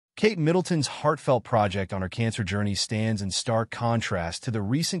Kate Middleton's heartfelt project on her cancer journey stands in stark contrast to the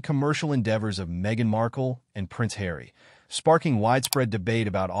recent commercial endeavors of Meghan Markle and Prince Harry, sparking widespread debate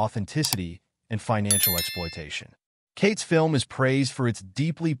about authenticity and financial exploitation. Kate's film is praised for its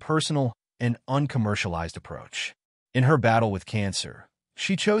deeply personal and uncommercialized approach. In her battle with cancer,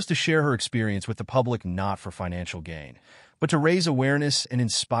 she chose to share her experience with the public not for financial gain, but to raise awareness and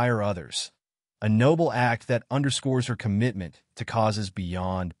inspire others, a noble act that underscores her commitment to causes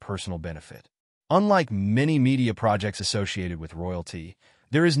beyond personal benefit. Unlike many media projects associated with royalty,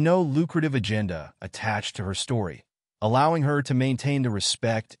 there is no lucrative agenda attached to her story, allowing her to maintain the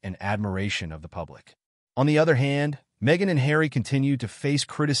respect and admiration of the public. On the other hand, Meghan and Harry continue to face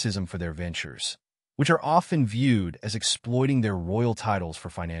criticism for their ventures, which are often viewed as exploiting their royal titles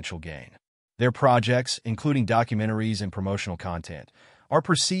for financial gain. Their projects, including documentaries and promotional content, are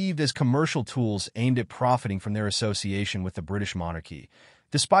perceived as commercial tools aimed at profiting from their association with the British monarchy,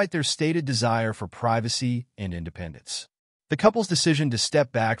 despite their stated desire for privacy and independence. The couple's decision to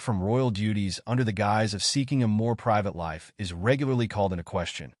step back from royal duties under the guise of seeking a more private life is regularly called into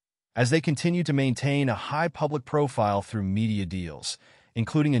question, as they continue to maintain a high public profile through media deals,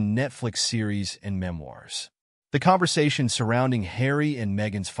 including a Netflix series and memoirs. The conversation surrounding Harry and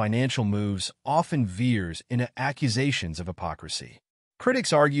Meghan's financial moves often veers into accusations of hypocrisy.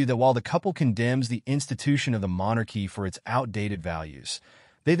 Critics argue that while the couple condemns the institution of the monarchy for its outdated values,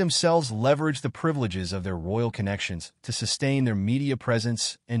 they themselves leverage the privileges of their royal connections to sustain their media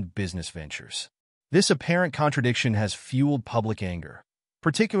presence and business ventures. This apparent contradiction has fueled public anger,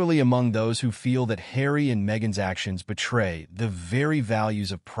 particularly among those who feel that Harry and Meghan's actions betray the very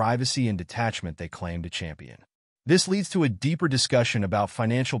values of privacy and detachment they claim to champion. This leads to a deeper discussion about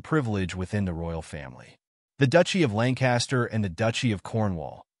financial privilege within the royal family. The Duchy of Lancaster and the Duchy of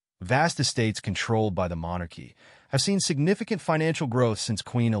Cornwall, vast estates controlled by the monarchy, have seen significant financial growth since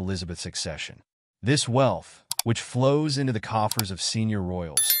Queen Elizabeth's accession. This wealth, which flows into the coffers of senior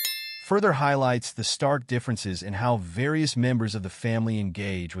royals, further highlights the stark differences in how various members of the family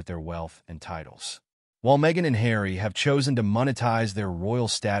engage with their wealth and titles. While Meghan and Harry have chosen to monetize their royal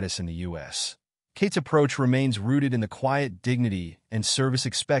status in the U.S., Kate's approach remains rooted in the quiet dignity and service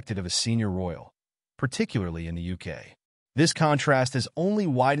expected of a senior royal, particularly in the UK. This contrast has only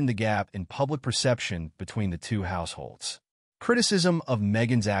widened the gap in public perception between the two households. Criticism of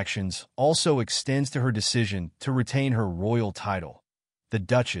Meghan's actions also extends to her decision to retain her royal title, the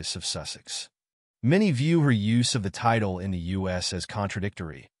Duchess of Sussex. Many view her use of the title in the U.S. as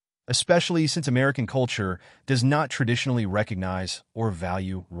contradictory, especially since American culture does not traditionally recognize or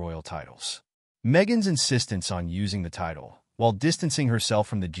value royal titles. Meghan's insistence on using the title, while distancing herself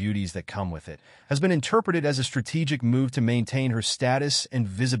from the duties that come with it, has been interpreted as a strategic move to maintain her status and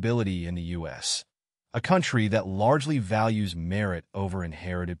visibility in the U.S., a country that largely values merit over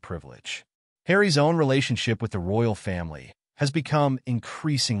inherited privilege. Harry's own relationship with the royal family has become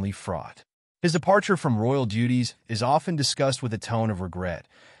increasingly fraught. His departure from royal duties is often discussed with a tone of regret,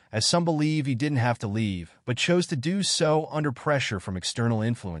 as some believe he didn't have to leave, but chose to do so under pressure from external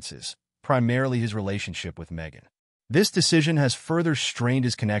influences, primarily his relationship with Meghan. This decision has further strained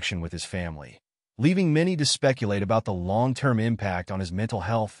his connection with his family, leaving many to speculate about the long-term impact on his mental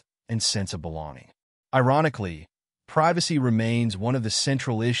health and sense of belonging. Ironically, privacy remains one of the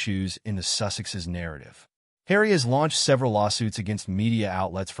central issues in the Sussexes' narrative. Harry has launched several lawsuits against media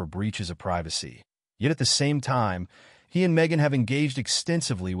outlets for breaches of privacy, yet at the same time, he and Meghan have engaged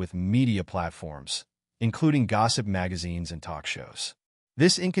extensively with media platforms, including gossip magazines and talk shows.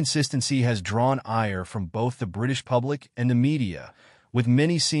 This inconsistency has drawn ire from both the British public and the media, with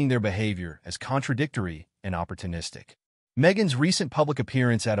many seeing their behavior as contradictory and opportunistic. Meghan's recent public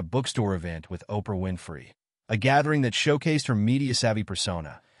appearance at a bookstore event with Oprah Winfrey, a gathering that showcased her media-savvy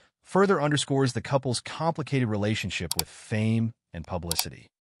persona, further underscores the couple's complicated relationship with fame and publicity.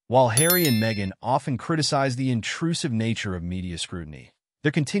 While Harry and Meghan often criticize the intrusive nature of media scrutiny,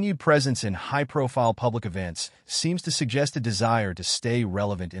 their continued presence in high-profile public events seems to suggest a desire to stay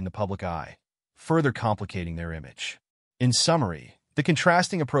relevant in the public eye, further complicating their image. In summary, the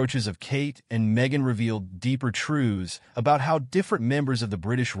contrasting approaches of Kate and Meghan reveal deeper truths about how different members of the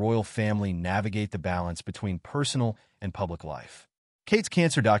British royal family navigate the balance between personal and public life. Kate's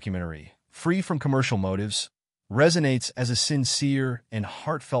cancer documentary, free from commercial motives, resonates as a sincere and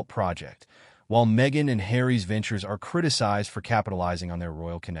heartfelt project, while Meghan and Harry's ventures are criticized for capitalizing on their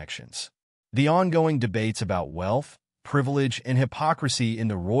royal connections. The ongoing debates about wealth, privilege, and hypocrisy in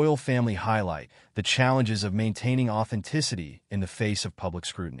the royal family highlight the challenges of maintaining authenticity in the face of public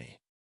scrutiny.